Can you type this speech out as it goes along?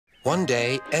One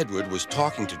day, Edward was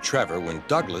talking to Trevor when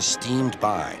Douglas steamed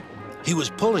by. He was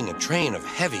pulling a train of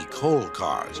heavy coal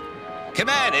cars. "Come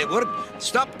on, Edward.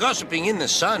 Stop gossiping in the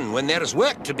sun when there's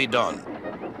work to be done."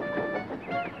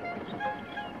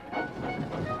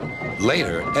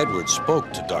 Later, Edward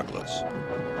spoke to Douglas.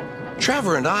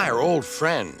 "Trevor and I are old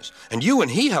friends, and you and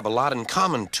he have a lot in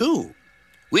common, too."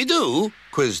 "We do?"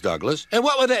 quizzed Douglas. "And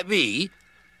what would that be?"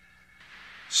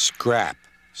 "Scrap,"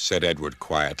 said Edward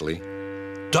quietly.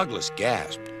 Douglas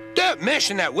gasped. "Don't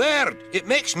mention that word. It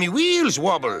makes me wheels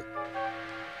wobble."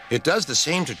 "It does the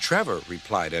same to Trevor,"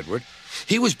 replied Edward.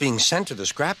 "He was being sent to the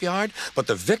scrapyard, but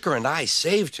the vicar and I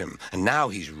saved him, and now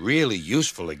he's really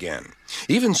useful again.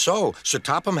 Even so, Sir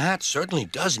Topham Hatt certainly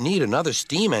does need another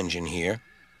steam engine here."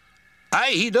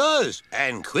 "Aye, he does,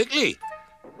 and quickly."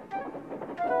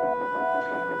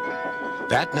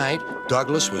 That night,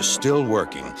 Douglas was still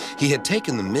working. He had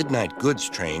taken the midnight goods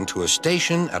train to a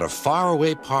station at a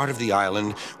faraway part of the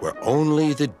island where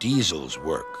only the diesels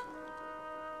work.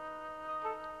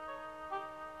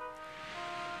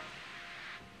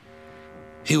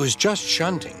 He was just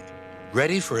shunting,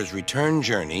 ready for his return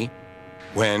journey,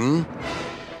 when...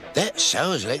 "That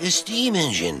sounds like a steam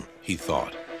engine," he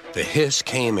thought. The hiss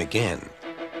came again.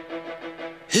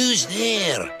 "Who's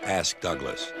there?" asked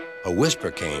Douglas. A whisper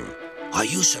came. "Are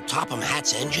you Sir Topham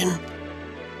Hatt's engine?"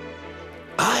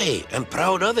 "Aye, and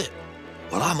proud of it.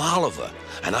 Well, I'm Oliver,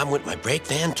 and I'm with my brake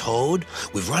van towed.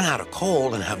 We've run out of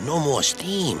coal and have no more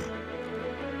steam."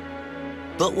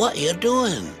 "But what are you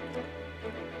doing?"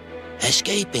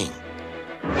 "Escaping."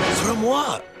 "From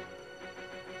what?"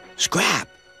 "Scrap."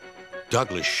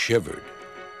 Douglas shivered.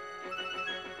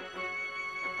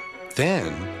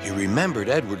 Then he remembered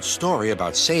Edward's story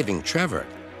about saving Trevor.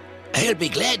 "I'll be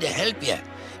glad to help you.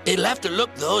 It'll have to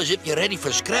look, though, as if you're ready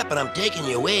for scrap and I'm taking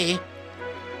you away."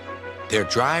 Their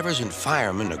drivers and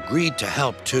firemen agreed to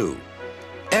help, too.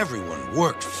 Everyone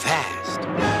worked fast.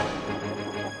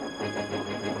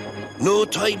 "No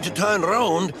time to turn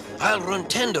round. I'll run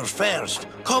tender first.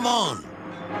 Come on."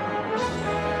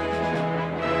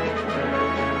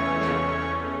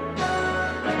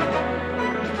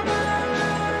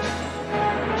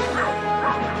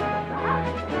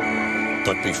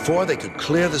 But before they could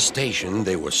clear the station,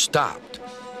 they were stopped.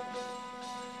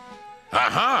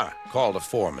 "Aha!" called a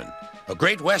foreman. "A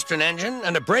Great Western engine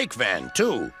and a brake van,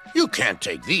 too. You can't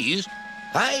take these."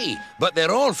 "Aye, but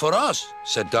they're all for us,"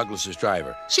 said Douglas's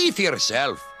driver. "See for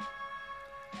yourself."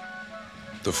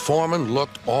 The foreman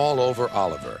looked all over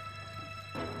Oliver.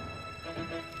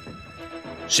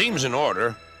 "Seems in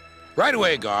order. Right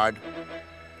away, guard."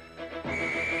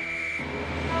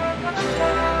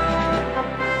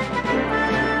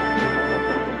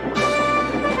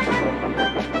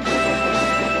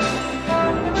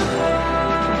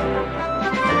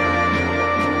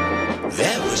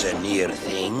 "That was a near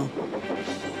thing."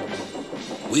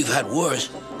 "We've had worse,"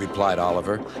 replied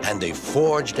Oliver, and they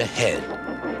forged ahead.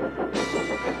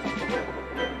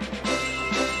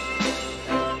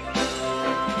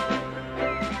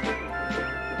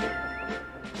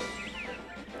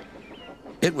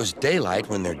 It was daylight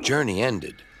when their journey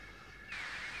ended.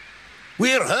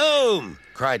 "We're home!"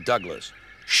 cried Douglas.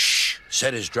 "Shh!"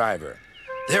 said his driver.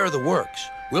 "There are the works.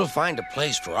 We'll find a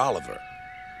place for Oliver."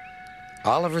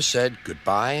 Oliver said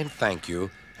goodbye and thank you,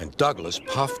 and Douglas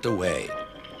puffed away.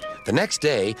 The next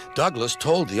day, Douglas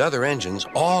told the other engines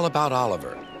all about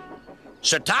Oliver.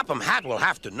 "Sir Topham Hatt will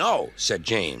have to know," said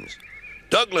James.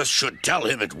 "Douglas should tell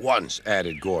him at once,"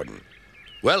 added Gordon.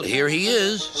 "Well, here he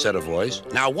is," said a voice.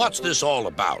 "Now, what's this all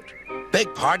about?"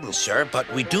 "Beg pardon, sir,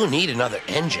 but we do need another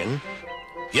engine."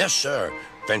 "Yes, sir,"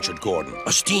 ventured Gordon.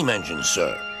 "A steam engine,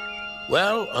 sir."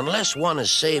 "Well, unless one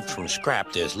is saved from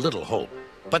scrap, there's little hope."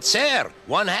 "But, sir,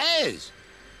 one has."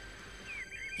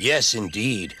 "Yes,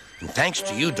 indeed. And thanks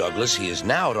to you, Douglas, he is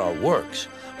now at our works.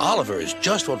 Oliver is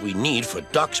just what we need for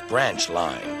Duck's branch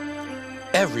line."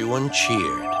 Everyone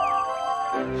cheered.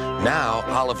 Now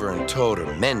Oliver and Toad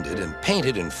are mended and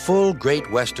painted in full Great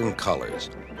Western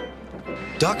colors.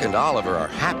 Duck and Oliver are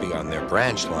happy on their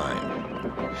branch line.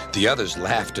 The others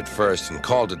laughed at first and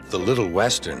called it the Little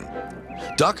Western.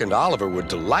 Duck and Oliver were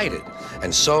delighted,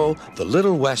 and so the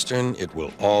Little Western it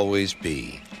will always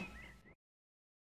be.